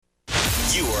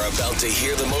You are about to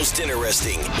hear the most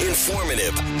interesting,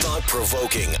 informative,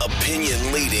 thought-provoking,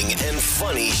 opinion-leading, and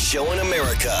funny show in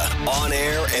America. On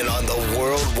air and on the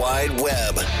World Wide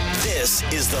Web. This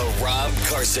is the Rob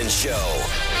Carson Show.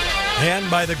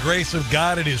 And by the grace of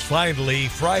God, it is finally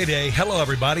Friday. Hello,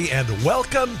 everybody, and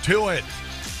welcome to it.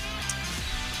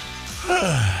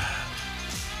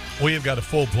 We have got a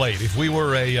full plate. If we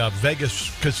were a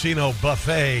Vegas casino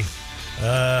buffet,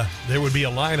 there would be a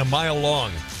line a mile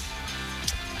long.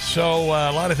 So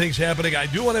a lot of things happening. I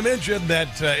do want to mention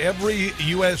that every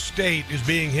U.S. state is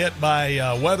being hit by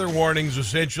weather warnings,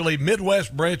 essentially.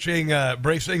 Midwest bracing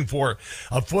for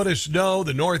a foot of snow.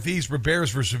 The Northeast prepares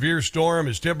for severe storm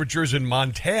as temperatures in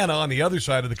Montana on the other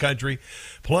side of the country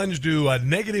plunge to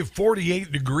negative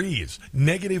 48 degrees.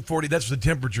 Negative 40, that's the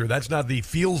temperature. That's not the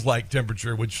feels-like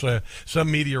temperature, which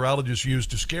some meteorologists use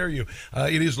to scare you.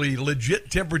 It is the legit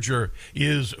temperature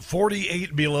is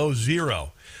 48 below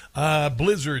zero.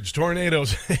 Blizzards,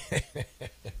 tornadoes,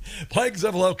 plagues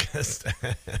of locusts,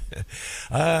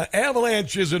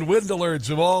 avalanches and wind alerts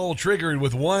have all triggered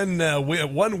with one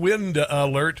wind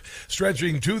alert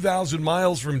stretching 2,000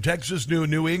 miles from Texas to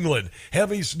New England.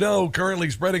 Heavy snow currently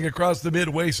spreading across the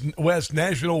Midwest.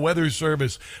 National Weather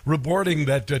Service reporting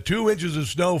that 2 inches of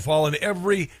snow fallen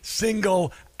every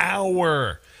single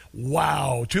hour.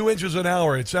 Wow, 2 inches an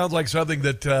hour. It sounds like something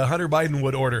that Hunter Biden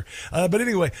would order. But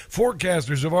anyway,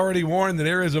 forecasters have already warned that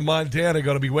areas of Montana are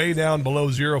going to be way down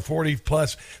below zero, 40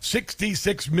 plus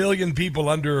 66 million people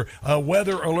under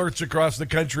weather alerts across the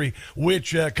country,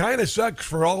 which kind of sucks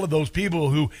for all of those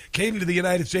people who came to the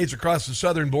United States across the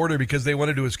southern border because they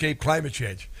wanted to escape climate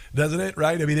change. Doesn't it,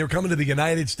 right? I mean, they were coming to the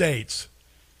United States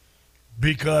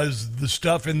because the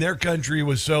stuff in their country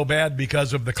was so bad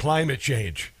because of the climate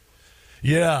change.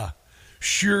 Yeah,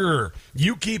 sure.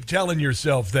 You keep telling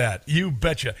yourself that. You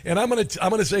betcha. And I'm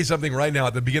gonna say something right now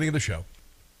at the beginning of the show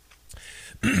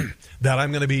that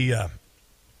I'm going to be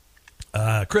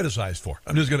criticized for.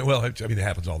 I'm just going to. Well, I mean, it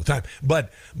happens all the time. But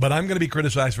I'm going to be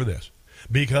criticized for this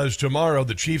because tomorrow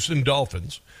the Chiefs and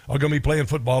Dolphins are going to be playing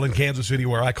football in Kansas City,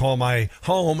 where I call my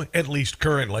home, at least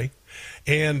currently,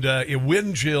 and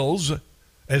wind chills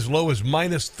as low as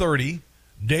minus 30,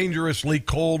 dangerously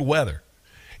cold weather.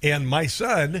 And my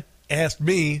son asked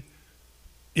me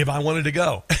if I wanted to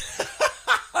go.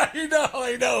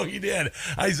 I know, he did.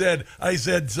 I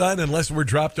said, son, unless we're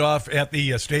dropped off at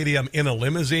the stadium in a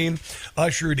limousine,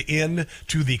 ushered in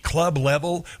to the club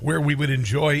level where we would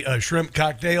enjoy shrimp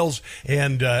cocktails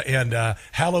and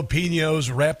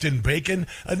jalapenos wrapped in bacon.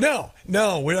 No,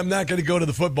 I'm not going to go to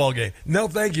the football game. No,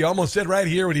 thank you. I'm going to sit right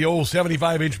here with the old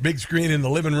 75-inch big screen in the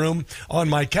living room on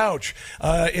my couch.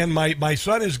 And my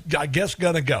son is, I guess,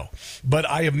 going to go. But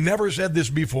I have never said this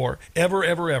before, ever.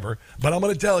 But I'm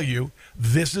going to tell you,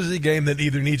 this is a game that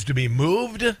either needs to be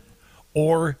moved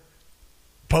or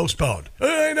postponed.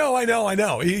 I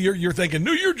know. You're thinking,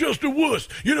 no, you're just a wuss.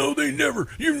 You know,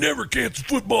 you never cancel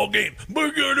football game.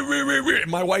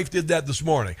 My wife did that this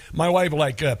morning. My wife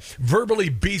verbally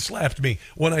bee-slapped me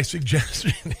when I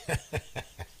suggested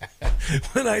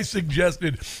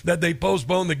that they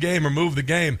postpone the game or move the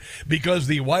game because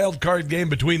the wild card game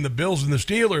between the Bills and the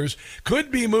Steelers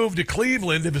could be moved to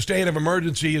Cleveland if a state of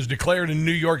emergency is declared in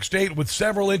New York State with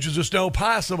several inches of snow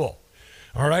possible.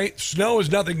 All right, snow is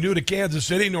nothing new to Kansas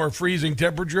City nor freezing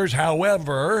temperatures.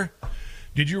 However,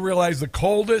 did you realize the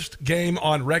coldest game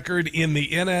on record in the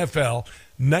NFL,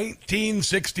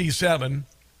 1967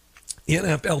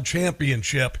 NFL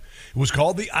championship, it was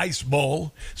called the Ice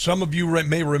Bowl. Some of you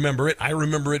may remember it. I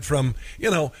remember it from,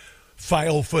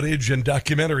 file footage and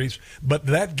documentaries. But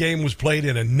that game was played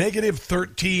in a negative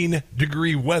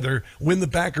 13-degree weather when the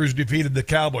Packers defeated the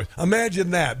Cowboys.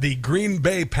 Imagine that, the Green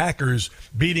Bay Packers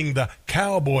beating the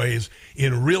Cowboys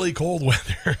in really cold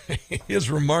weather. It's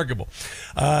remarkable.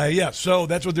 So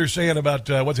that's what they're saying about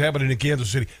what's happening in Kansas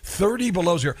City. 30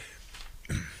 below zero.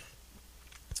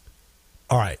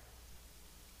 All right.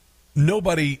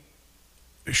 Nobody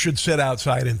should sit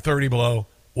outside in 30 below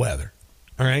weather,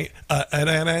 all right? And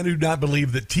I do not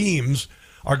believe that teams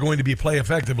are going to play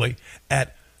effectively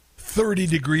at 30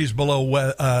 degrees below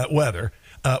weather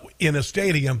in a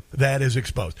stadium that is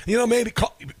exposed. Maybe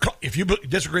call, if you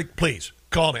disagree, please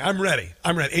call me. I'm ready.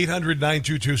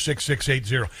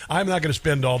 800-922-6680. I'm not going to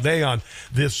spend all day on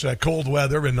this cold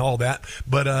weather and all that,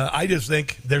 but I just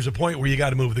think there's a point where you got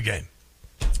to move the game.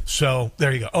 So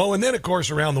there you go. Oh, and then, of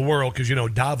course, around the world, because,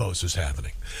 Davos is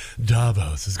happening.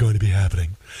 Davos is going to be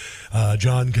happening.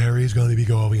 John Kerry is going to be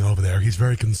going over there. He's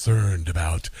very concerned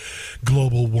about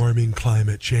global warming,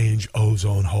 climate change,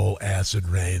 ozone hole, acid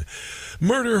rain,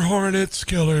 murder hornets,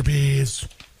 killer bees.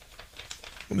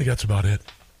 I think that's about it.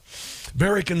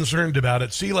 Very concerned about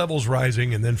it. Sea levels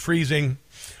rising and then freezing.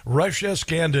 Russia,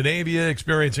 Scandinavia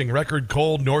experiencing record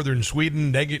cold. Northern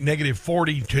Sweden, negative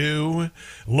 42.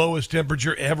 Lowest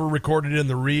temperature ever recorded in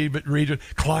the region.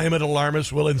 Climate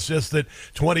alarmists will insist that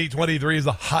 2023 is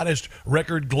the hottest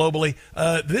record globally.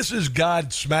 This is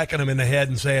God smacking them in the head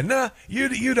and saying, nah,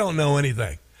 you don't know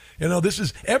anything. You know, this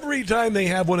is every time they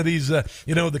have one of these,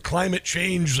 the climate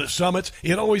change summits,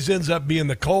 it always ends up being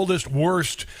the coldest,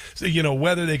 worst,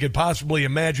 weather they could possibly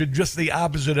imagine, just the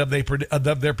opposite of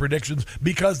their predictions,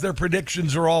 because their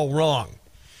predictions are all wrong.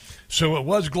 So it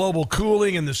was global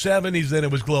cooling in the 70s, then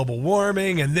it was global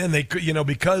warming, and then they could,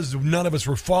 because none of us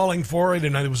were falling for it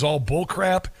and it was all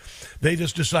bullcrap, they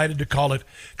just decided to call it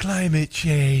climate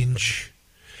change.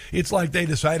 It's like they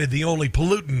decided the only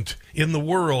pollutant in the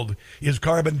world is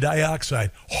carbon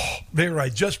dioxide. Oh, there, I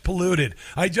just polluted.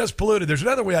 There's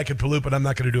another way I could pollute, but I'm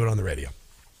not going to do it on the radio.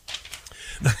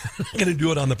 I'm going to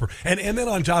do it on the... And then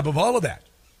on top of all of that,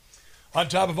 on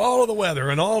top of all of the weather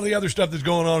and all the other stuff that's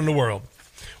going on in the world,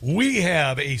 we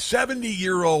have a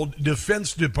 70-year-old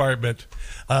Defense Department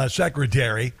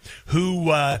secretary who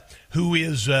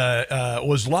was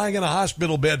lying in a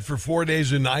hospital bed for 4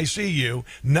 days in ICU,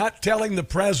 not telling the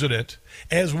president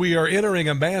as we are entering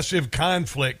a massive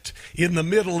conflict in the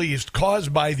Middle East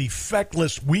caused by the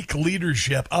feckless, weak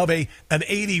leadership of an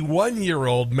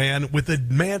 81-year-old man with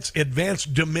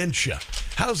advanced dementia.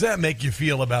 How's that make you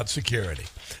feel about security?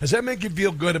 Does that make you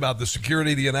feel good about the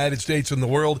security of the United States and the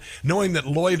world, knowing that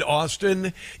Lloyd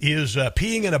Austin is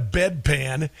peeing in a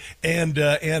bedpan and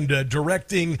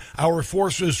directing our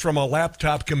forces from a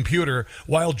laptop computer,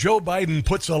 while Joe Biden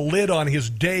puts a lid on his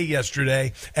day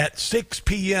yesterday at 6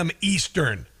 p.m.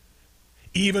 Eastern?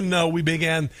 Even though we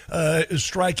began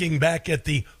striking back at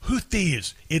the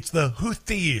Houthis. It's the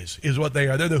Houthis is what they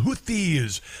are. They're the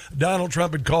Houthis. Donald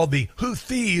Trump had called the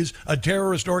Houthis a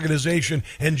terrorist organization,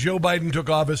 and Joe Biden took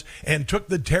office and took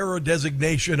the terror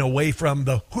designation away from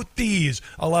the Houthis,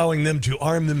 allowing them to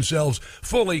arm themselves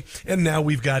fully. And now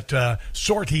we've got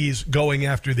sorties going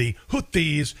after the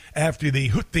Houthis after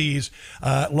the Houthis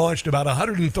launched about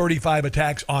 135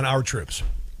 attacks on our troops.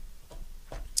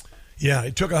 Yeah,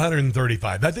 it took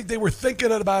 135. I think they were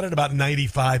thinking about it about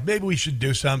 95. Maybe we should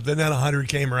do something. Then 100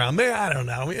 came around. I don't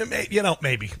know.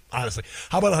 Maybe, honestly.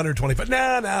 How about 125?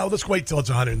 No, let's wait till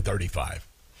it's 135.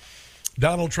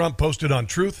 Donald Trump posted on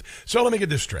Truth. So let me get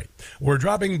this straight. We're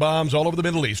dropping bombs all over the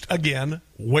Middle East, again,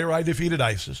 where I defeated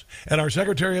ISIS. And our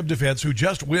Secretary of Defense, who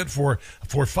just went for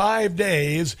 5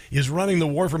 days, is running the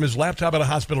war from his laptop in a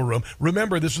hospital room.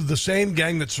 Remember, this is the same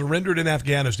gang that surrendered in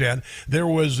Afghanistan. There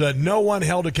was no one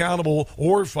held accountable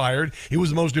or fired. It was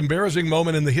the most embarrassing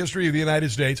moment in the history of the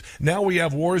United States. Now we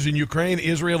have wars in Ukraine,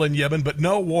 Israel, and Yemen, but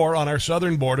no war on our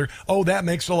southern border. Oh, that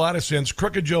makes a lot of sense.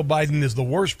 Crooked Joe Biden is the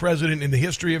worst president in the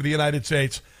history of the United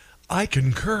States. I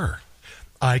concur.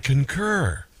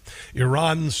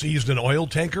 Iran seized an oil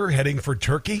tanker heading for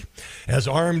Turkey as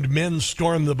armed men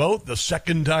stormed the boat. The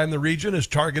second time the region has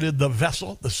targeted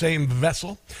the same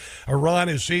vessel. Iran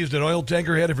has seized an oil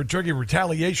tanker headed for Turkey in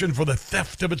retaliation for the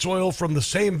theft of its oil from the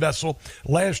same vessel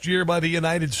last year by the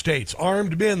United States.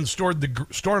 Armed men stormed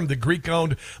the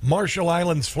Greek-owned Marshall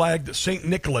Islands flagged St.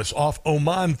 Nicholas off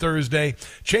Oman Thursday,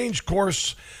 changed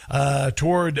course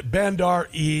toward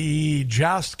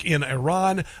Bandar-e-Jashk in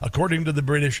Iran, according to the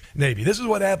British Navy. This is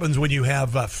what happens when you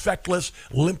have feckless,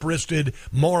 limp-wristed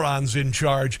morons in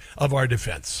charge of our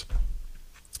defense.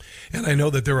 And I know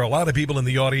that there are a lot of people in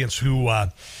the audience who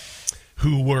were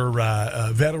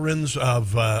veterans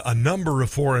of a number of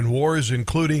foreign wars,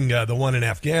 including the one in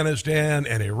Afghanistan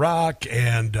and Iraq,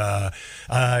 and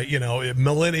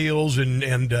millennials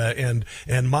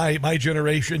and my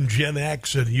generation, Gen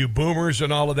X, and you boomers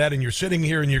and all of that. And you're sitting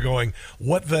here and you're going,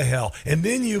 "What the hell?" And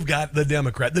then you've got the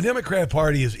Democrat. The Democrat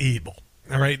Party is evil.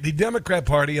 All right, the Democrat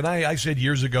Party, and I said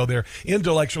years ago they're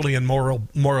intellectually and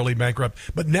morally bankrupt,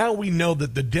 but now we know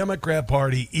that the Democrat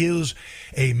Party is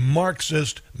a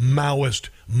Marxist, Maoist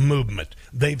movement.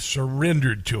 They've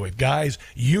surrendered to it. Guys,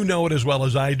 you know it as well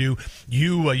as I do.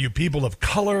 You people of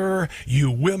color, you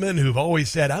women who've always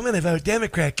said, I'm going to vote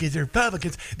Democrat because the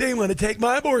Republicans, they want to take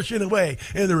my abortion away,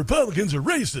 and the Republicans are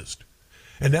racist.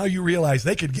 And now you realize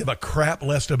they could give a crap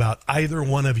less about either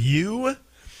one of you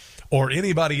or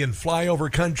anybody in flyover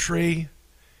country.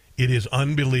 It is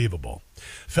unbelievable.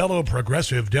 Fellow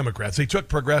progressive Democrats, they took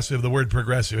progressive, the word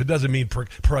progressive. It doesn't mean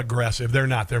progressive. They're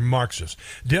not. They're Marxists.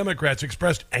 Democrats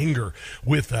expressed anger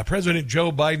with President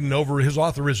Joe Biden over his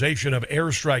authorization of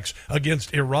airstrikes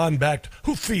against Iran-backed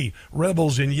Houthi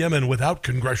rebels in Yemen without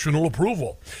congressional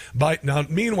approval. Now,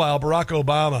 meanwhile, Barack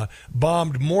Obama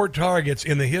bombed more targets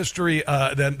in the history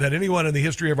than anyone in the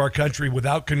history of our country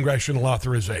without congressional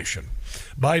authorization.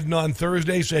 Biden on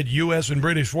Thursday said U.S. and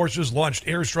British forces launched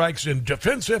airstrikes in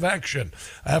defensive action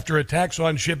after attacks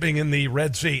on shipping in the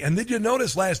Red Sea. And did you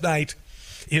notice last night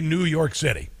in New York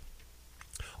City,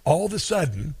 all of a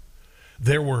sudden,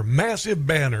 there were massive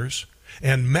banners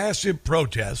and massive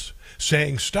protests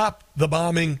saying stop the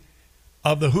bombing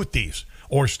of the Houthis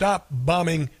or stop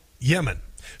bombing Yemen.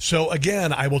 So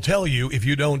again, I will tell you, if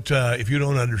you don't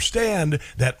understand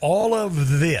that all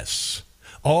of this,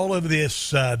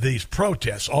 these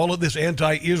protests, all of this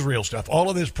anti-Israel stuff, all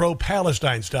of this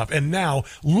pro-Palestine stuff, and now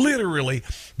literally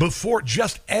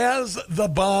just as the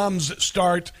bombs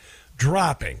start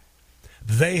dropping,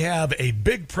 they have a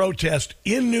big protest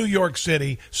in New York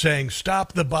City saying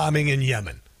stop the bombing in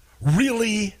Yemen.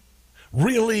 Really?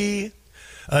 Really?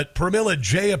 Pramila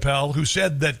Jayapal, who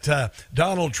said that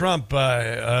Donald Trump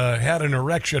had an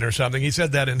erection or something, he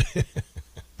said that in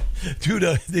 2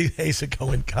 days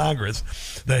ago in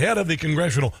Congress, the head of the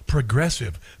Congressional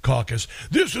Progressive Caucus,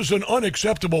 this is an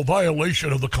unacceptable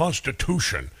violation of the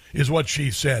Constitution, is what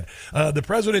she said. The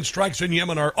president's strikes in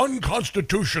Yemen are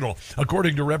unconstitutional,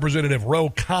 according to Representative Ro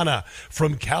Khanna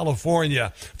from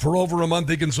California. For over a month,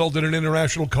 he consulted an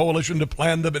international coalition to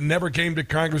plan them, but never came to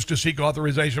Congress to seek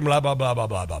authorization, blah, blah, blah, blah,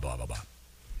 blah, blah, blah, blah.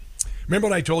 Remember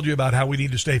when I told you about how we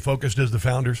need to stay focused as the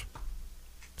founders?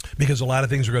 Because a lot of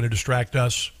things are going to distract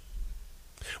us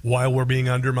while we're being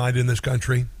undermined in this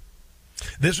country.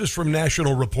 This is from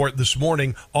National Report this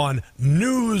morning on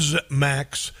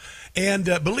Newsmax. And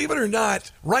believe it or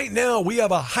not, right now we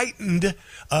have a heightened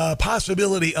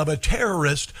possibility of a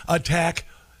terrorist attack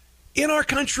in our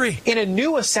country. In a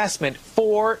new assessment,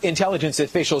 4 intelligence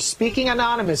officials speaking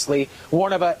anonymously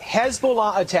warn of a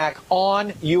Hezbollah attack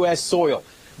on U.S. soil.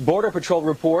 Border Patrol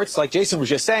reports, like Jason was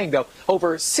just saying, though,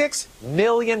 over 6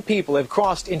 million people have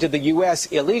crossed into the U.S.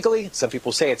 illegally. Some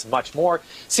people say it's much more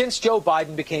since Joe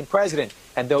Biden became president.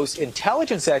 And those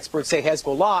intelligence experts say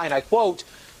Hezbollah, and I quote,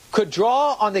 could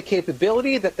draw on the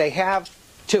capability that they have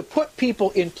to put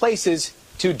people in places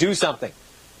to do something.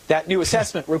 That new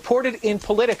assessment reported in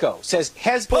Politico says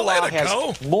Hezbollah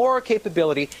has more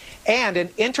capability and an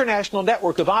international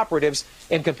network of operatives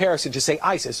in comparison to, say,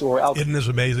 ISIS or Al-Qaeda. Isn't this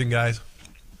amazing, guys?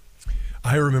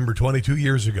 I remember 22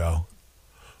 years ago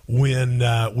when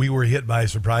we were hit by a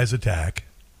surprise attack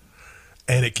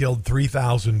and it killed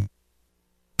 3,000.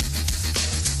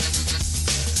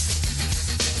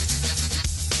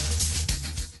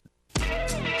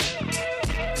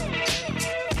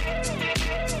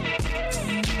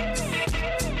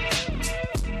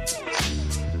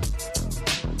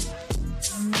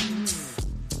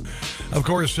 Of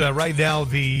course, right now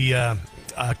the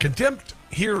contempt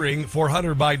hearing for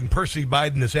Hunter Biden, Percy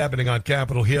Biden, is happening on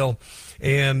Capitol Hill.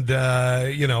 And,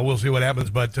 we'll see what happens.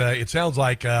 But it sounds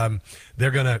like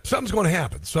something's going to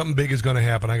happen. Something big is going to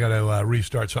happen. I got to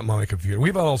restart something on my computer.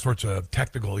 We've had all sorts of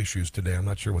technical issues today. I'm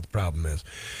not sure what the problem is.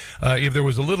 If there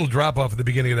was a little drop off at the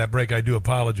beginning of that break, I do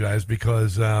apologize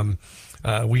because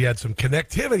we had some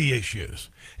connectivity issues.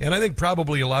 And I think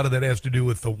probably a lot of that has to do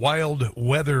with the wild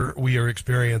weather we are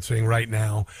experiencing right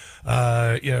now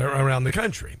around the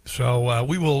country. So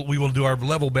we will do our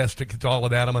level best to get to all of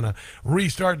that. I'm going to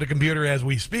restart the computer as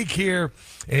we speak here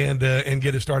and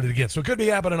get it started again. So it could be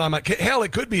happening on hell,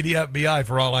 it could be the FBI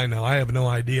for all I know. I have no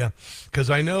idea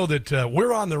because I know that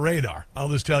we're on the radar. I'll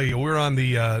just tell you, we're on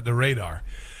the radar.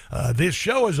 This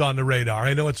show is on the radar.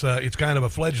 I know it's kind of a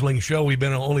fledgling show. We've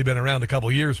only been around a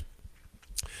couple years.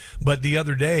 But the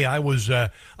other day,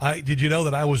 did you know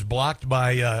that I was blocked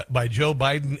by Joe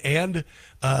Biden and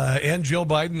Jill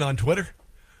Biden on Twitter?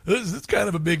 This is kind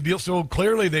of a big deal. So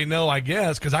clearly they know, I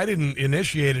guess, because I didn't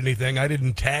initiate anything. I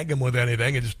didn't tag them with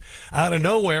anything. It just out of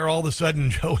nowhere, all of a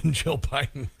sudden, Joe and Jill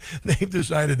Biden, they've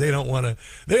decided they don't want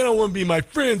to be my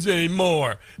friends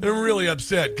anymore. They're really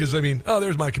upset because,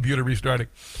 there's my computer restarting.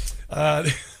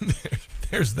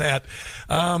 There's that.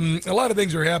 A lot of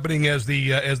things are happening as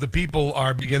the people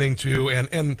are beginning to,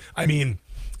 and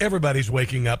everybody's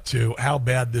waking up to how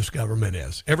bad this government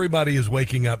is. Everybody is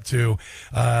waking up to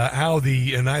how the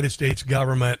United States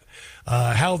government,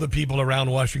 how the people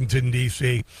around Washington,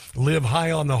 D.C. live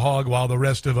high on the hog while the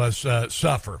rest of us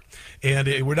suffer. And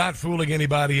we're not fooling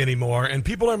anybody anymore. And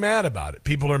people are mad about it.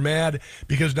 People are mad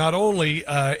because not only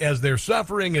as they're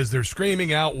suffering, as they're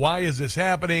screaming out, why is this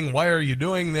happening? Why are you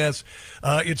doing this?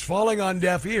 It's falling on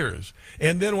deaf ears.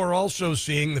 And then we're also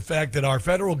seeing the fact that our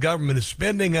federal government is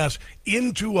spending us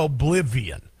into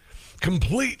oblivion,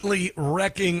 completely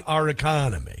wrecking our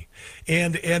economy.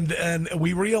 And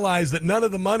we realize that none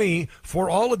of the money for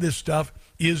all of this stuff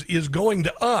is going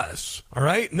to us. All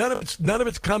right, none of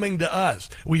it's coming to us.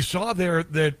 We saw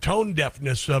the tone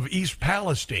deafness of East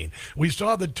Palestine. We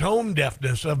saw the tone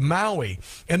deafness of Maui,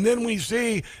 and then we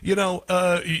see no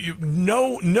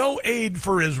aid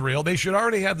for Israel. They should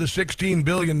already have the $16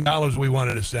 billion we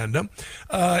wanted to send them,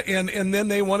 and then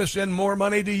they want to send more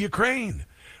money to Ukraine.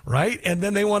 Right? And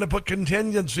then they want to put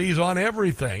contingencies on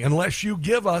everything unless you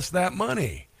give us that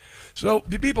money. So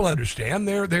the people understand.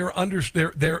 They're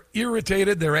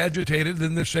irritated, they're agitated,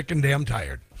 and they're sick and damn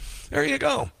tired. There you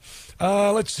go.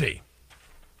 Let's see.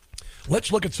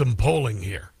 Let's look at some polling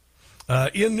here.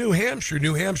 In New Hampshire,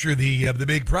 the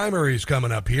big primary is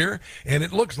coming up here, and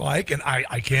it looks like, and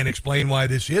I can't explain why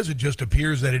this is, it just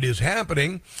appears that it is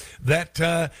happening, that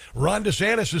Ron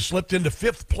DeSantis has slipped into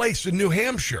 5th place in New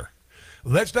Hampshire.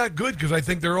 Well, that's not good because I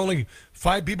think there are only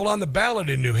 5 people on the ballot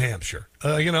in New Hampshire.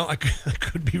 I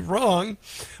could be wrong,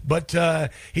 but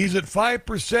he's at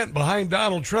 5% behind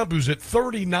Donald Trump, who's at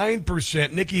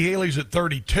 39%. Nikki Haley's at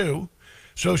 32%,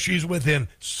 so she's within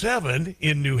 7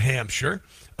 in New Hampshire.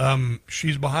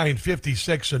 She's behind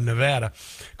 56 in Nevada.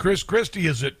 Chris Christie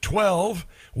is at 12,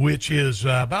 which is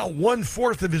about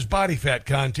 1/4 of his body fat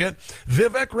content.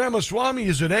 Vivek Ramaswamy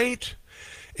is at 8,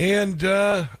 and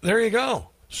there you go.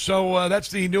 So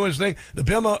that's the newest thing.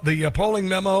 The polling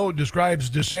memo describes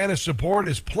DeSantis' support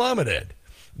as plummeted,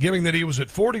 given that he was at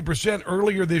 40%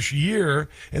 earlier this year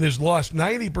and has lost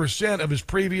 90% of his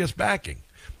previous backing.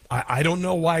 I don't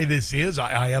know why this is.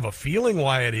 I have a feeling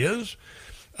why it is.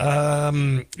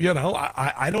 I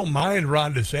don't mind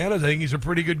Ron DeSantis. I think he's a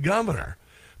pretty good governor.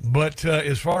 But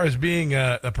as far as being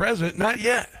a president, not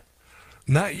yet.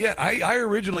 Not yet. I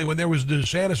originally, when there was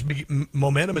DeSantis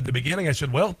momentum at the beginning, I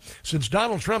said, well, since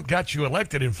Donald Trump got you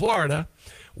elected in Florida,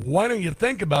 why don't you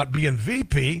think about being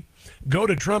VP, go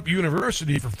to Trump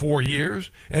University for 4 years,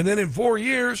 and then in 4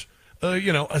 years,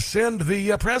 ascend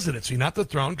the presidency, not the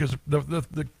throne, because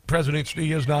the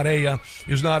presidency is not a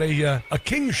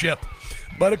kingship.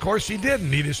 But, of course, he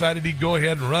didn't. He decided he'd go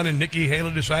ahead and run, and Nikki Haley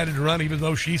decided to run, even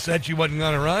though she said she wasn't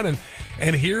going to run.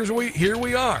 And here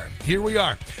we are. Here we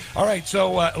are. All right,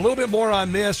 so a little bit more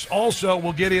on this. Also,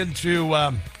 we'll get into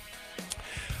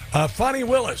Fani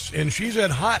Willis, and she's at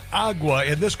hot agua,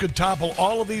 and this could topple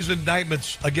all of these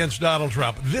indictments against Donald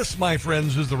Trump. This, my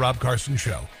friends, is the Rob Carson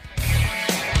Show.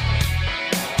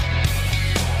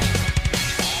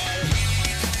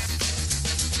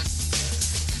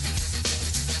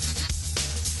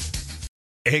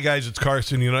 Hey guys, it's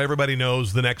Carson. Everybody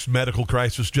knows the next medical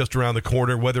crisis just around the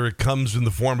corner, whether it comes in the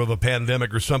form of a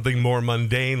pandemic or something more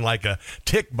mundane like a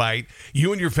tick bite.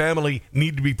 You and your family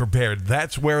need to be prepared.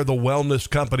 That's where the Wellness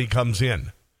Company comes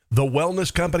in. The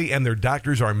Wellness Company and their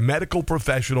doctors are medical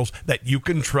professionals that you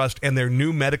can trust, and their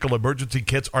new medical emergency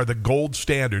kits are the gold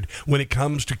standard when it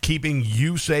comes to keeping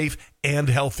you safe and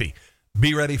healthy.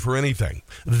 Be ready for anything.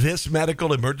 This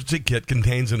medical emergency kit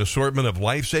contains an assortment of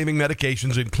life-saving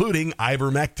medications, including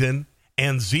ivermectin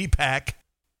and Z-Pak.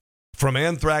 From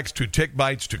anthrax to tick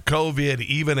bites to COVID,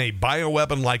 even a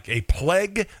bioweapon like a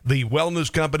plague, the Wellness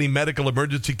Company Medical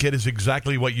Emergency Kit is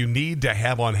exactly what you need to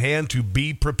have on hand to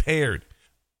be prepared.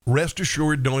 Rest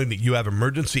assured knowing that you have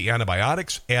emergency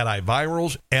antibiotics,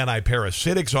 antivirals,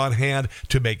 antiparasitics on hand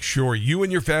to make sure you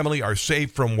and your family are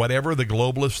safe from whatever the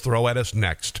globalists throw at us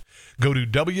next. Go to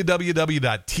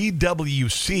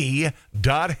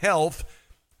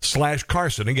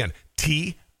twc.health/Carson. Again,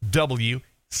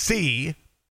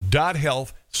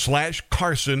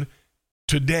 twc.health/Carson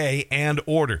today and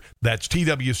order. That's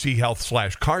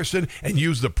twc.health/Carson, and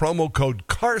use the promo code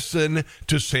Carson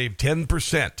to save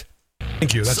 10%.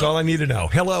 Thank you. That's all I need to know.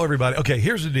 Hello, everybody. Okay,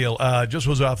 here's the deal. Just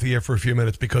was off the air for a few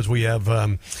minutes because we have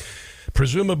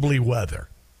presumably weather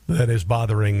that is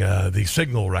bothering the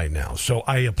signal right now. So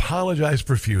I apologize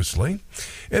profusely.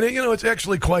 And, it's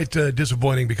actually quite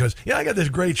disappointing because, I got this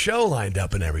great show lined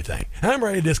up and everything. I'm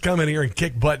ready to just come in here and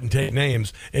kick butt and take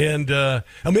names. And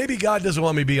maybe God doesn't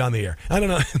want me to be on the air. I don't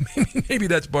know. Maybe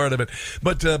that's part of it.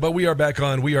 But we are back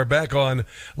on. We are back on,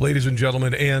 ladies and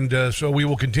gentlemen. And so we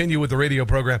will continue with the radio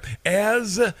program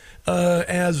as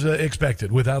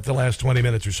expected without the last 20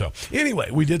 minutes or so. Anyway,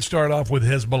 we did start off with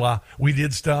Hezbollah. We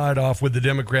did start off with the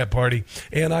Democrat Party.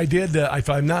 And I did, if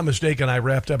I'm not mistaken, I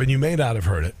wrapped up, and you may not have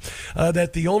heard it,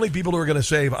 that the only people who are going to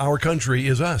save our country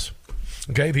is us.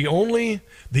 Okay, the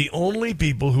only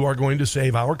people who are going to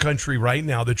save our country right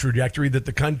now, the trajectory that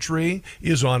the country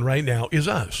is on right now, is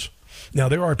us. Now,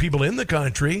 there are people in the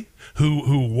country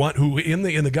who in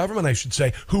the government, I should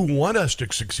say, who want us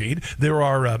to succeed. There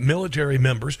are military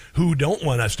members who don't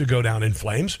want us to go down in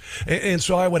flames. And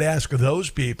so I would ask those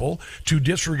people to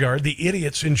disregard the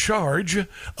idiots in charge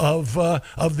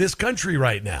of this country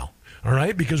right now. All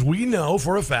right? Because we know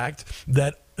for a fact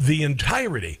that the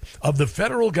entirety of the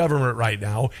federal government right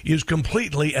now is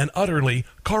completely and utterly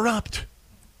corrupt.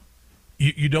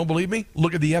 You don't believe me?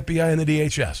 Look at the FBI and the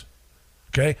DHS.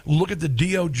 Okay, look at the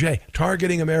DOJ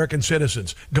targeting American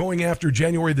citizens, going after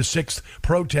January the 6th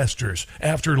protesters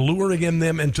after luring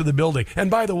them into the building.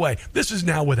 And by the way, this is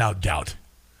now without doubt.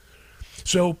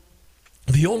 So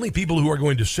the only people who are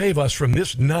going to save us from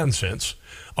this nonsense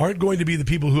aren't going to be the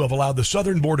people who have allowed the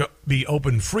southern border to be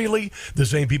open freely, the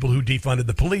same people who defunded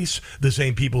the police, the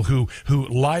same people who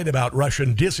lied about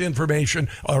Russian disinformation,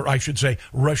 or I should say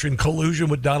Russian collusion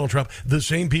with Donald Trump, the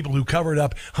same people who covered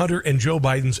up Hunter and Joe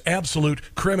Biden's absolute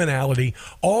criminality.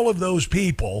 All of those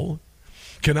people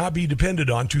cannot be depended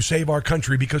on to save our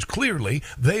country because clearly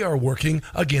they are working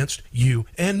against you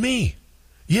and me.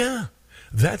 Yeah,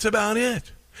 that's about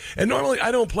it. And normally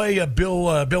I don't play Bill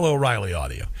O'Reilly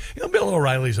audio. Bill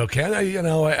O'Reilly's okay.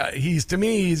 He's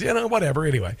whatever.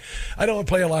 Anyway, I don't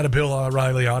play a lot of Bill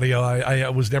O'Reilly audio. I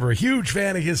was never a huge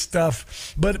fan of his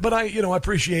stuff, but I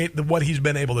appreciate what he's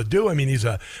been able to do. I mean, he's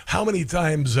how many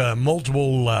times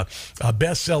multiple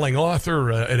best-selling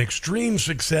author, an extreme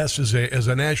success as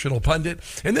a national pundit.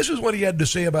 And this is what he had to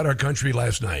say about our country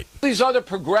last night. These other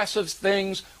progressive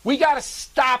things, we got to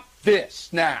stop this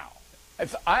now.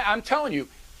 I'm telling you,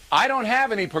 I don't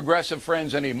have any progressive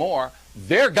friends anymore.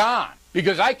 They're gone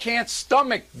because I can't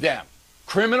stomach them.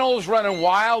 Criminals running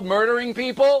wild, murdering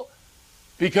people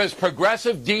because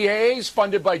progressive DAs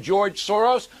funded by George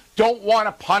Soros don't want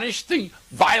to punish the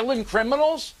violent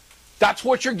criminals. That's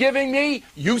what you're giving me?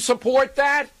 You support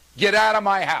that? Get out of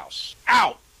my house.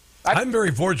 Out. I'm very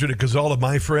fortunate because all of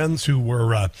my friends who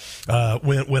were,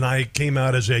 when I came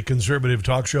out as a conservative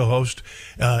talk show host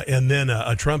and then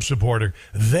a Trump supporter,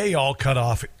 they all cut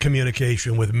off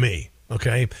communication with me.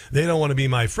 Okay? They don't want to be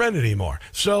my friend anymore.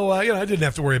 So, I didn't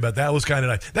have to worry about that. It was kind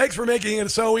of nice. Thanks for making it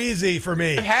so easy for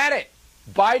me. I've had it.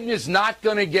 Biden is not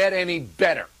going to get any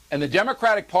better. And the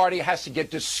Democratic Party has to get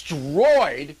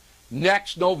destroyed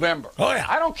next November. Oh, yeah.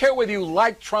 I don't care whether you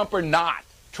like Trump or not.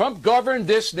 Trump governed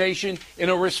this nation in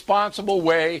a responsible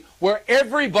way where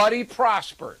everybody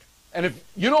prospered. And if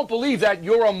you don't believe that,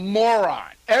 you're a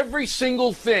moron. Every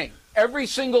single thing, every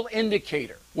single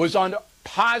indicator was on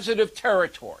positive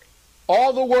territory.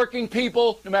 All the working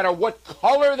people, no matter what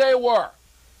color they were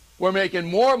making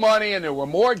more money and there were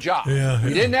more jobs. Yeah.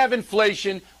 We didn't have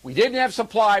inflation. We didn't have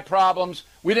supply problems.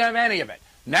 We didn't have any of it.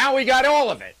 Now we got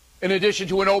all of it. In addition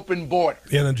to an open border.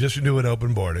 In addition to an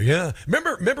open border, yeah.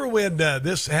 Remember when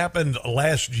this happened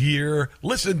last year?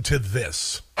 Listen to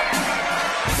this.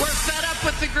 We're fed up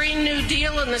with the Green New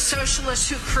Deal and the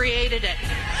socialists who created it.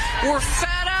 We're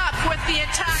fed up with the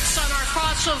attacks on our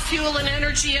fossil fuel and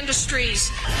energy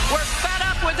industries. We're fed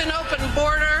up with an open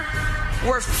border.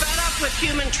 We're fed up with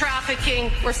human trafficking.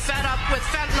 We're fed up with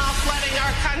fentanyl flooding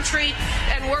our country.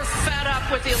 And we're fed up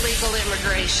with illegal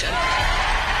immigration.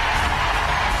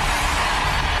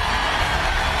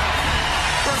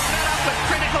 We're fed up with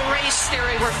critical race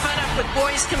theory. We're fed up with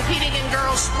boys competing in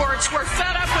girls' sports. We're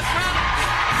fed up with...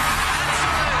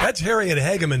 Absolutely. That's Harriet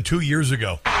Hageman 2 years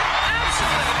ago.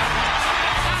 Absolutely.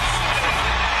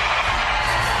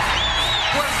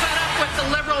 We're fed up with the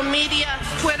liberal media,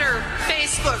 Twitter,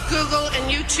 Facebook, Google,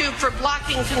 and YouTube for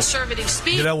blocking conservative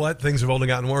speech. You know what? Things have only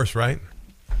gotten worse, right?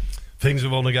 Things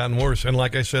have only gotten worse. And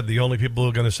like I said, the only people who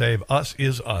are going to save us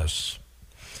is us.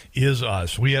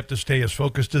 We have to stay as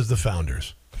focused as the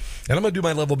founders. And I'm going to do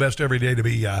my level best every day to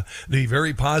be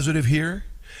very positive here,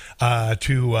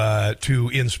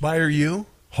 to inspire you,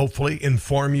 hopefully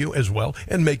inform you as well,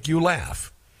 and make you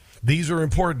laugh. These are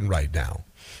important right now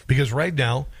because right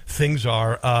now things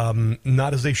are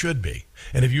not as they should be.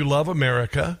 And if you love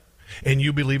America and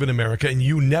you believe in America, and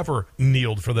you never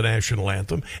kneeled for the national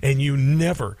anthem, and you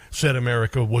never said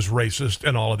America was racist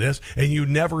and all of this, and you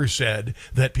never said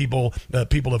that people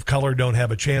of color don't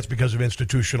have a chance because of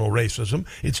institutional racism.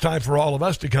 It's time for all of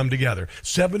us to come together.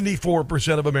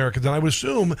 74% of Americans, and I would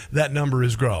assume that number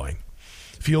is growing,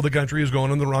 feel the country is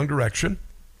going in the wrong direction.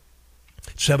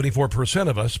 74%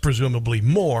 of us, presumably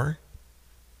more,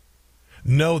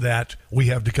 know that we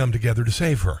have to come together to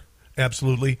save her.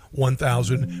 Absolutely,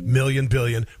 1,000 million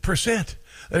billion %.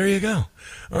 There you go.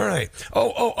 All right.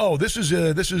 This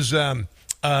is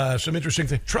some interesting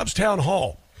thing. Trump's town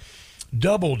hall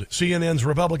doubled CNN's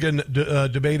Republican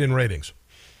debate in ratings.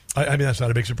 I mean, that's not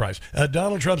a big surprise.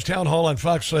 Donald Trump's town hall on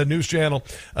Fox News Channel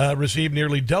received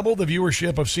nearly double the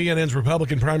viewership of CNN's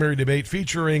Republican primary debate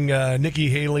featuring Nikki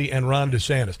Haley and Ron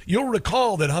DeSantis. You'll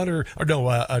recall that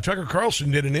Tucker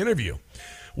Carlson did an interview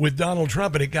with Donald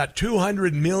Trump, and it got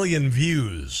 200 million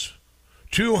views.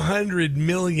 200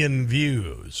 million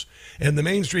views. And the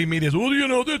mainstream media is, well,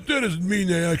 that doesn't mean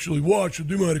they actually watched it.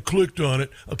 They might have clicked on it.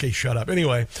 Okay, shut up.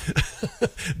 Anyway,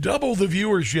 double the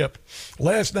viewership.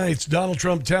 Last night's Donald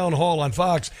Trump town hall on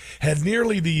Fox had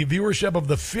nearly the viewership of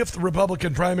the fifth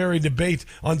Republican primary debate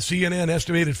on CNN,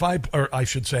 estimated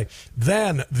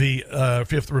than the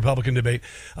fifth Republican debate,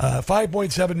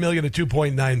 5.7 million to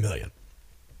 2.9 million.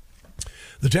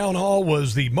 The town hall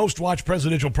was the most watched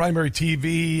presidential primary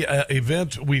TV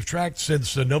event we've tracked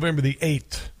since November the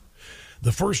 8th.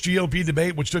 The first GOP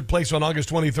debate, which took place on August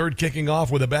 23rd, kicking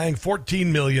off with a bang,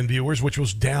 14 million viewers, which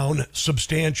was down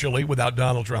substantially without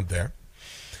Donald Trump there.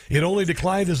 It only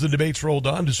declined as the debates rolled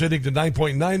on, descending to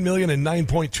 9.9 million and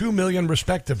 9.2 million,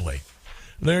 respectively.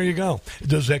 There you go.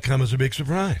 Does that come as a big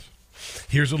surprise?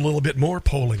 Here's a little bit more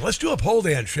polling. Let's do a poll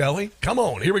dance, shall we? Come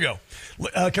on, here we go.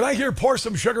 Can I hear Pour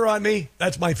Some Sugar on Me?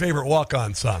 That's my favorite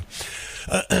walk-on song.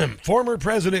 Former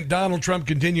President Donald Trump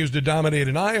continues to dominate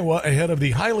in Iowa ahead of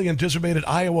the highly anticipated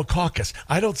Iowa caucus.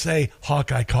 I don't say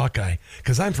Hawkeye,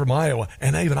 because I'm from Iowa,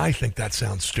 and even I think that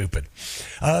sounds stupid.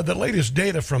 The latest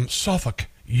data from Suffolk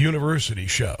University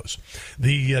shows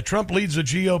the Trump leads the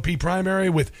GOP primary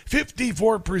with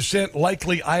 54%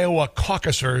 likely Iowa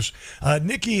caucusers.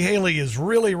 Nikki Haley is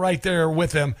really right there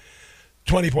with him,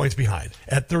 20 points behind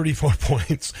at 34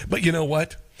 points. But you know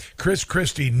what? Chris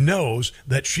Christie knows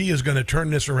that she is going to turn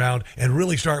this around and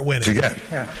really start winning.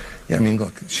 Yeah. I mean,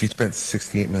 look, she spent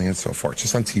 $68 million so far,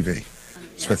 just on TV.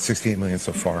 Spent $68 million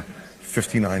so far,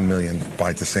 $59 million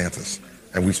by DeSantis,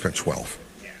 and we spent 12.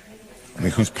 I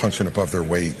mean, who's punching above their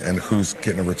weight and who's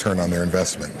getting a return on their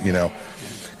investment,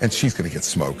 And she's going to get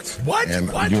smoked. What? And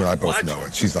you and I both know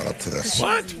it. She's not up to this.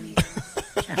 What?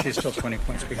 She's still 20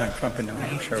 points behind Trump in New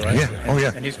Hampshire, right?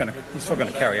 Yeah. And he's still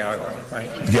going to carry Iowa, right?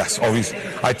 Yes.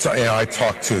 I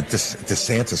talked to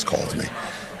DeSantis called me,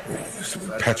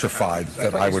 petrified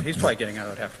that I would. He's probably getting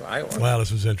out after Iowa. Wow,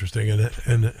 this is interesting,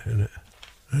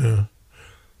 and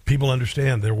people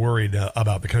understand they're worried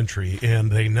about the country, and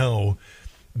they know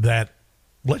that.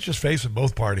 Let's just face it,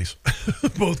 both parties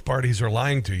are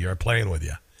lying to you, are playing with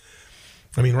you.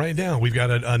 I mean, right now, we've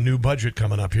got a new budget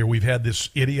coming up here. We've had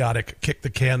this idiotic kick the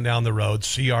can down the road,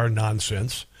 CR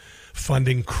nonsense,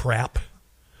 funding crap,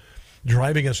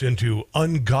 driving us into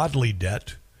ungodly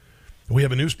debt. We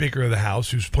have a new Speaker of the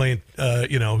House who's playing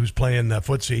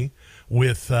footsie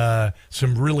with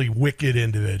some really wicked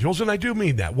individuals, and I do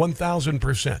mean that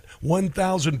 1,000%.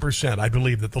 1,000%. I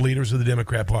believe that the leaders of the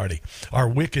Democrat Party are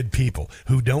wicked people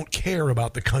who don't care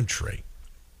about the country.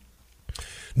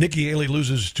 Nikki Haley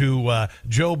loses to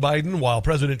Joe Biden while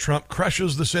President Trump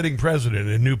crushes the sitting president.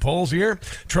 In new polls here,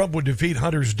 Trump would defeat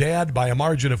Hunter's dad by a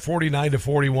margin of 49 to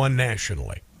 41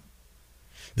 nationally.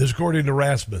 This according to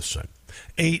Rasmussen.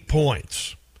 8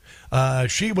 points.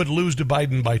 She would lose to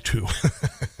Biden by 2.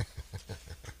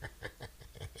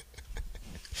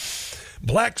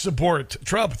 Black support,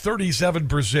 Trump 37%,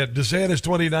 DeSantis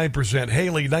 29%,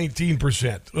 Haley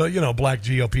 19%. Black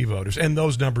GOP voters. And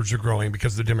those numbers are growing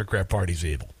because the Democrat Party's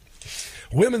evil.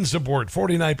 Women's support,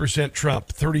 49% Trump,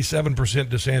 37%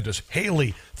 DeSantis,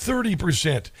 Haley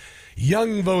 30%.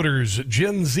 Young voters,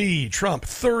 Gen Z, Trump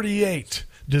 38,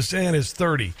 DeSantis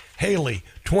 30, Haley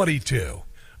 22.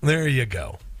 There you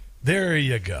go.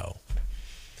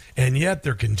 And yet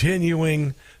they're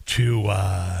continuing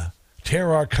to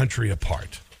tear our country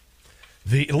apart.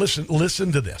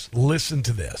 Listen to this.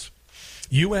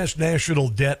 U.S. national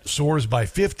debt soars by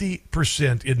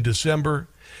 50% in December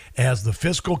as the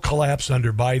fiscal collapse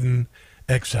under Biden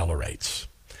accelerates.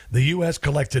 The U.S.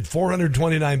 collected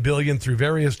 $429 billion through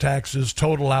various taxes.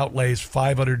 Total outlays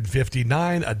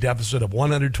 $559, a deficit of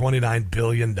 $129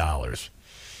 billion.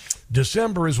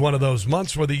 December is one of those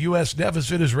months where the U.S.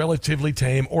 deficit is relatively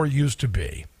tame, or used to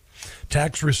be.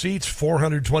 Tax receipts,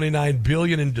 $429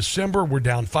 billion in December. We're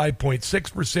down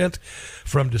 5.6%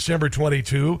 from December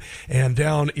 22 and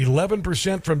down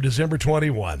 11% from December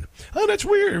 21. Oh, that's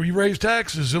weird. You raise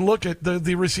taxes and look at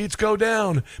the receipts go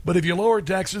down. But if you lower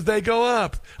taxes, they go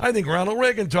up. I think Ronald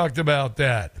Reagan talked about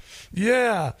that.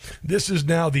 Yeah, this is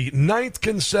now the 9th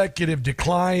consecutive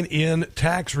decline in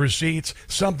tax receipts,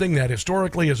 something that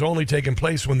historically has only taken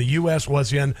place when the U.S.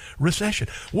 was in recession.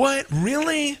 What?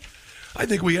 Really? I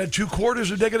think we had 2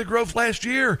 quarters of negative growth last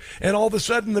year, and all of a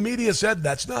sudden the media said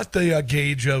that's not the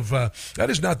gauge of that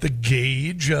is not the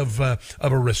gauge of a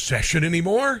recession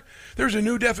anymore. There's a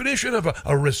new definition of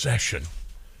a recession.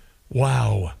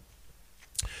 Wow.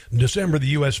 In December, the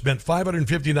U.S. spent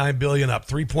 $559 billion, up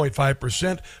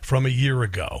 3.5% from a year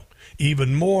ago.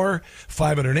 Even more,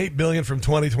 $508 billion from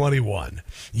 2021.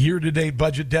 Year-to-date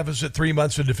budget deficit 3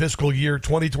 months into fiscal year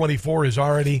 2024 is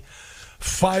already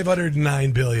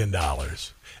 $509 billion.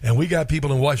 And we got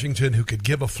people in Washington who could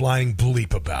give a flying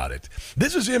bleep about it.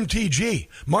 This is MTG,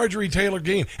 Marjorie Taylor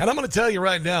Greene. And I'm going to tell you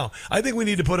right now, I think we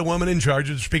need to put a woman in charge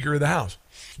as Speaker of the House.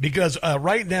 Because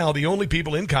right now, the only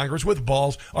people in Congress with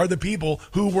balls are the people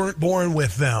who weren't born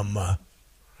with them.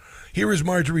 Here is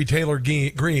Marjorie Taylor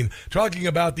Greene talking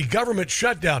about the government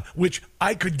shutdown, which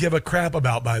I could give a crap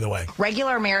about, by the way.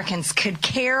 Regular Americans could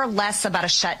care less about a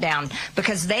shutdown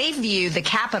because they view the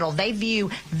Capitol, they view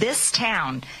this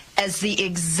town as the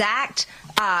exact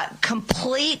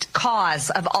complete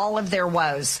cause of all of their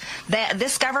woes.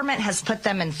 This government has put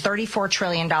them in $34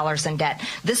 trillion in debt.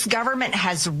 This government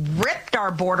has ripped our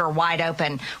border wide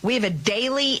open. We have a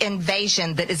daily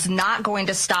invasion that is not going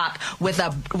to stop with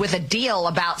a deal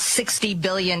about $60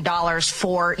 billion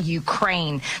for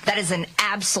Ukraine. That is an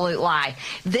absolute lie.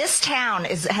 This town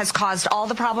has caused all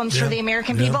the problems for the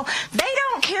American people. They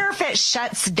don't care if it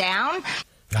shuts down.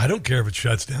 I don't care if it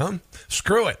shuts down.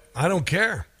 Screw it. I don't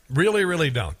care. Really, really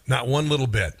don't. Not one little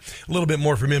bit. A little bit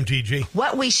more from MTG.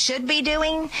 What we should be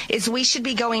doing is we should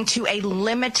be going to a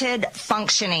limited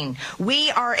functioning.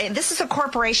 This is a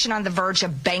corporation on the verge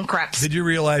of bankruptcy. Did you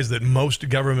realize that most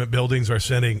government buildings are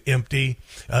sitting empty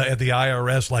at the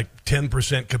IRS, like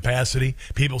 10% capacity?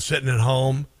 People sitting at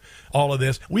home. All of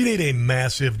this. We need a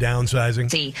massive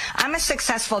downsizing. See, I'm a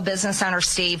successful business owner,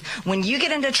 Steve. When you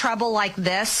get into trouble like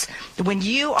this, when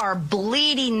you are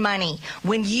bleeding money,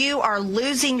 when you are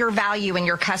losing your value in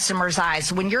your customers'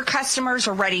 eyes, when your customers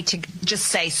are ready to just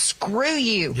say, screw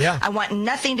you, I want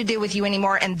nothing to do with you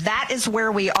anymore, and that is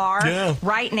where we are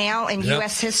right now in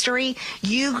U.S. history,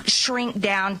 you shrink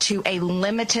down to a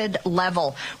limited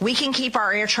level. We can keep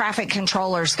our air traffic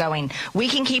controllers going. We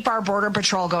can keep our border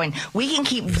patrol going. We can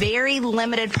keep very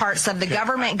limited parts of the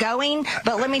government going,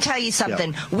 but let me tell you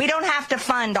something. We don't have to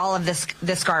fund all of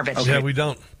this garbage. Okay. Yeah, we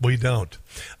don't. We don't.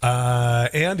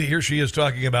 And here she is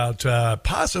talking about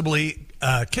possibly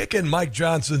kicking Mike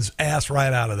Johnson's ass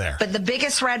right out of there. But the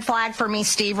biggest red flag for me,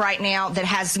 Steve, right now that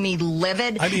has me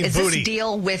livid is this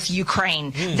deal with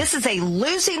Ukraine. This is a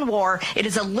losing war. It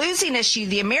is a losing issue.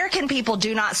 The American people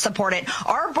do not support it.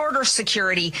 Our border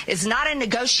security is not a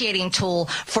negotiating tool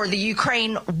for the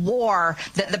Ukraine war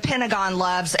that the Pentagon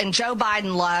loves and Joe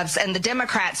Biden loves and the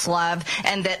Democrats love,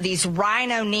 and that these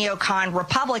rhino neocon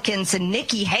Republicans and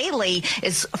Nikki Haley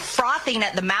is frothing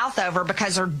at the mouth over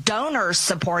because her donors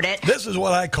support it. This is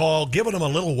what I call giving them a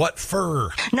little what fur.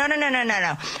 No.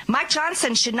 Mike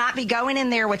Johnson should not be going in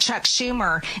there with Chuck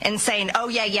Schumer and saying, oh,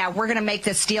 yeah, we're going to make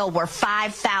this deal where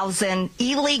 5,000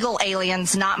 illegal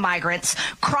aliens, not migrants,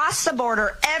 cross the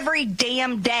border every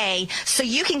damn day so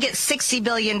you can get $60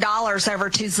 billion over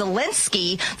to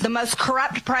Zelensky, the most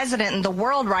corrupt president in the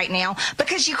world right now,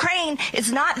 because Ukraine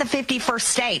is not the 51st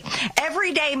state.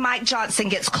 Every day Mike Johnson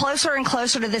gets closer and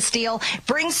closer to this deal,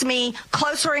 brings me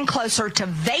closer and closer to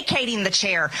vacating the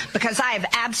chair, because I have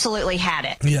absolutely had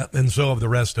it. Yeah, and so have the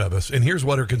rest of us. And here's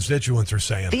what her constituents are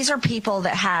saying. These are people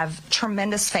that have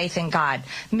tremendous faith in God.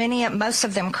 Most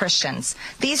of them Christians.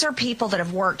 These are people that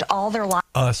have worked all their lives.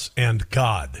 Us and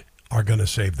God are going to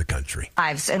save the country.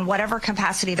 In whatever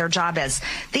capacity their job is.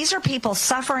 These are people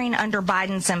suffering under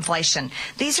Biden's inflation.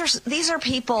 These are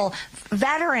people,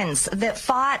 veterans that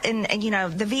fought in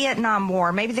the Vietnam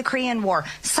War, maybe the Korean War,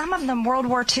 some of them World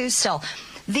War II still.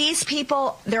 These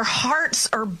people, their hearts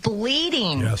are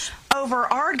bleeding over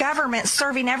our government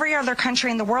serving every other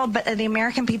country in the world, but the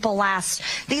American people last.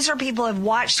 These are people who have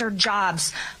watched their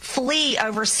jobs flee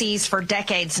overseas for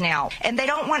decades now. And they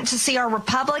don't want to see our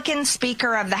Republican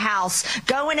Speaker of the House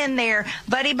going in there,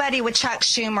 buddy-buddy with Chuck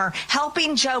Schumer,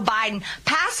 helping Joe Biden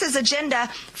pass his agenda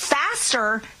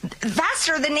faster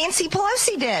than Nancy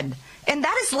Pelosi did. And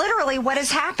that is literally what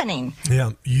is happening.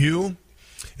 Yeah, you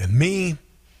and me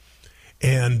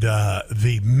And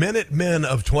the Minutemen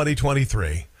of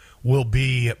 2023 will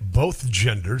be both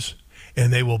genders,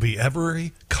 and they will be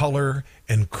every color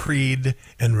and creed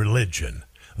and religion.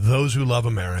 Those who love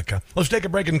America. Let's take a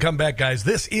break and come back, guys.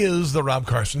 This is The Rob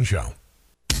Carson Show.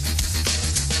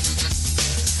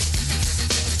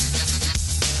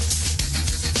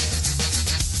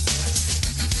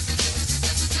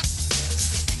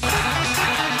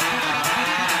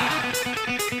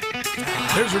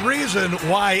 There's a reason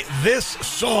why this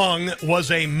song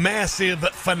was a massive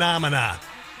phenomenon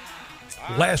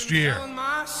last year.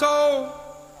 My soul,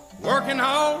 working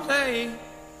all day,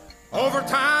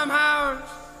 overtime hours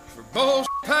for bullshit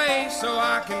pay, so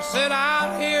I can sit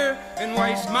out here and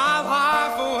waste my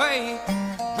life away,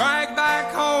 drag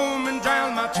back home and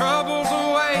drown my troubles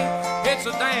away. It's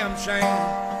a damn shame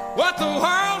what the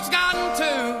world's gotten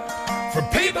to for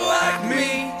people like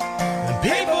me and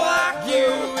people like you.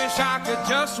 Wish I could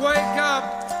just wake up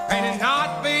and it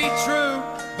not be true,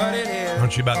 but it is.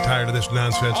 Aren't you about tired of this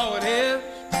nonsense? Oh, it is.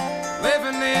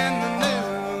 Living in the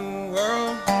new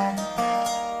world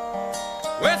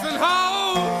with an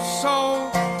whole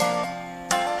soul.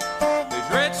 These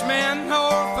rich men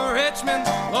north of Richmond,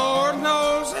 Lord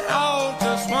knows they all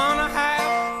just wanna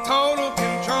have total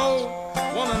control.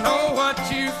 Wanna know what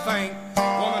you think,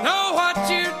 wanna know what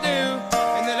you do,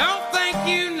 and they don't think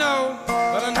you know,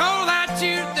 but I know that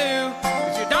you do.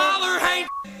 'Cause your dollar ain't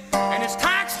and it's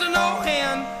taxed to no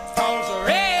end. Cause the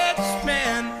rich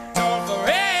men, cause the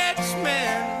rich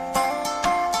men.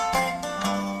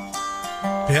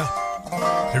 Yeah.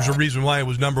 There's a reason why it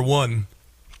was number one.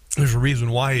 There's a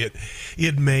reason why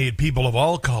it made people of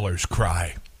all colors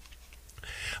cry.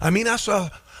 I mean, I saw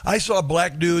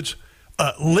black dudes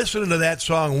listening to that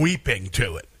song, weeping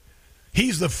to it.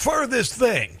 He's the furthest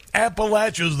thing.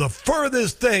 Appalachia's the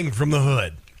furthest thing from the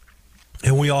hood.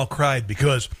 And we all cried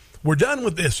because we're done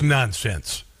with this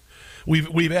nonsense.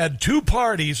 We've had two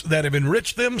parties that have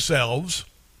enriched themselves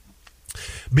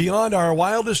beyond our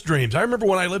wildest dreams. I remember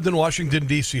when I lived in Washington,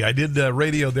 D.C., I did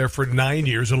radio there for 9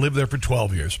 years and lived there for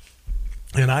 12 years.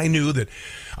 And I knew that,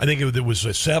 I think it was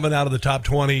 7 out of the top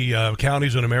 20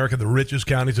 counties in America, the richest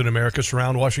counties in America,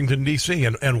 surround Washington, D.C.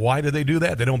 And why do they do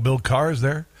that? They don't build cars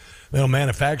there. They don't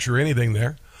manufacture anything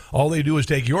there. All they do is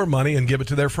take your money and give it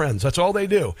to their friends. That's all they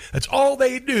do. That's all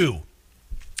they do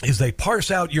is they parse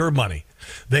out your money.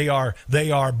 They are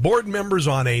board members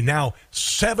on a now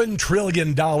 $7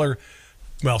 trillion,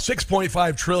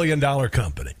 $6.5 trillion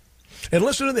company. And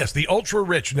listen to this. The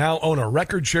ultra-rich now own a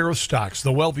record share of stocks.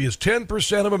 The wealthiest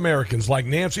 10% of Americans, like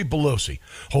Nancy Pelosi,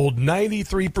 hold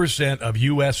 93% of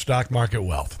U.S. stock market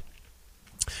wealth.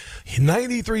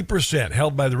 93%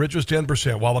 held by the richest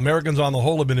 10%. While Americans on the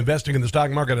whole have been investing in the stock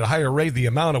market at a higher rate, the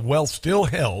amount of wealth still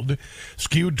held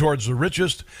skewed towards the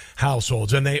richest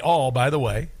households. And they all, by the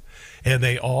way,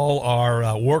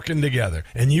 are working together.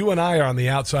 And you and I are on the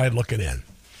outside looking in.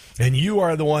 And you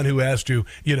are the one who has to,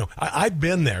 I've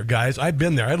been there, guys. I've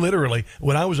been there. I literally,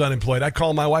 when I was unemployed, I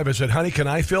called my wife. I said, honey, can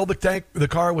I fill the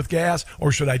car with gas,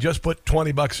 or should I just put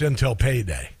 $20 in till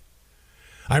payday?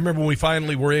 I remember when we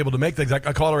finally were able to make things. I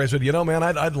called her. I said, man,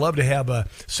 I'd love to have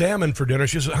salmon for dinner.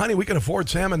 She said, honey, we can afford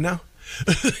salmon now.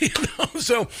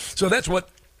 So that's what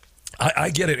I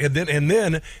get it.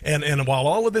 And while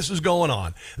all of this is going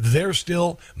on, they're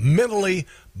still mentally,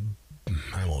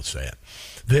 I won't say it.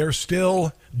 They're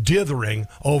still dithering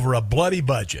over a bloody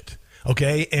budget,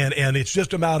 okay? And it's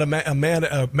just about a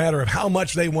matter of how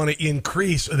much they want to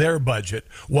increase their budget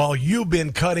while you've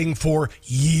been cutting for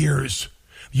years.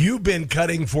 You've been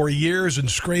cutting for years and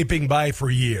scraping by for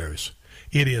years.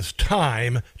 It is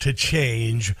time to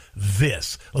change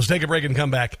this. Let's take a break and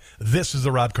come back. This is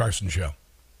The Rob Carson Show.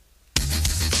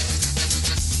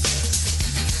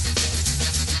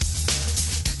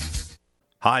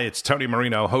 Hi, it's Tony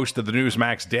Marino, host of the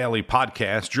Newsmax Daily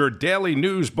Podcast, your daily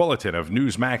news bulletin of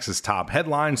Newsmax's top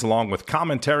headlines, along with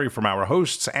commentary from our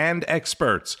hosts and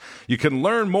experts. You can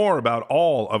learn more about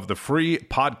all of the free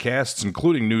podcasts,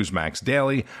 including Newsmax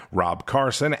Daily, Rob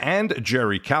Carson, and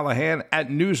Jerry Callahan at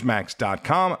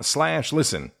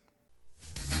newsmax.com/listen.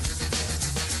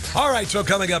 All right, so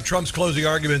coming up, Trump's closing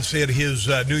arguments in his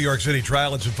New York City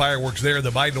trial and some fireworks there. The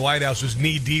Biden White House is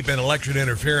knee-deep in election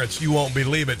interference. You won't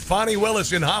believe it. Fonnie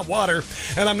Willis in hot water,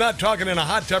 and I'm not talking in a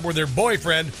hot tub with her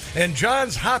boyfriend. And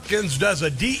Johns Hopkins does a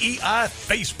DEI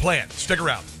faceplant. Stick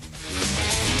around.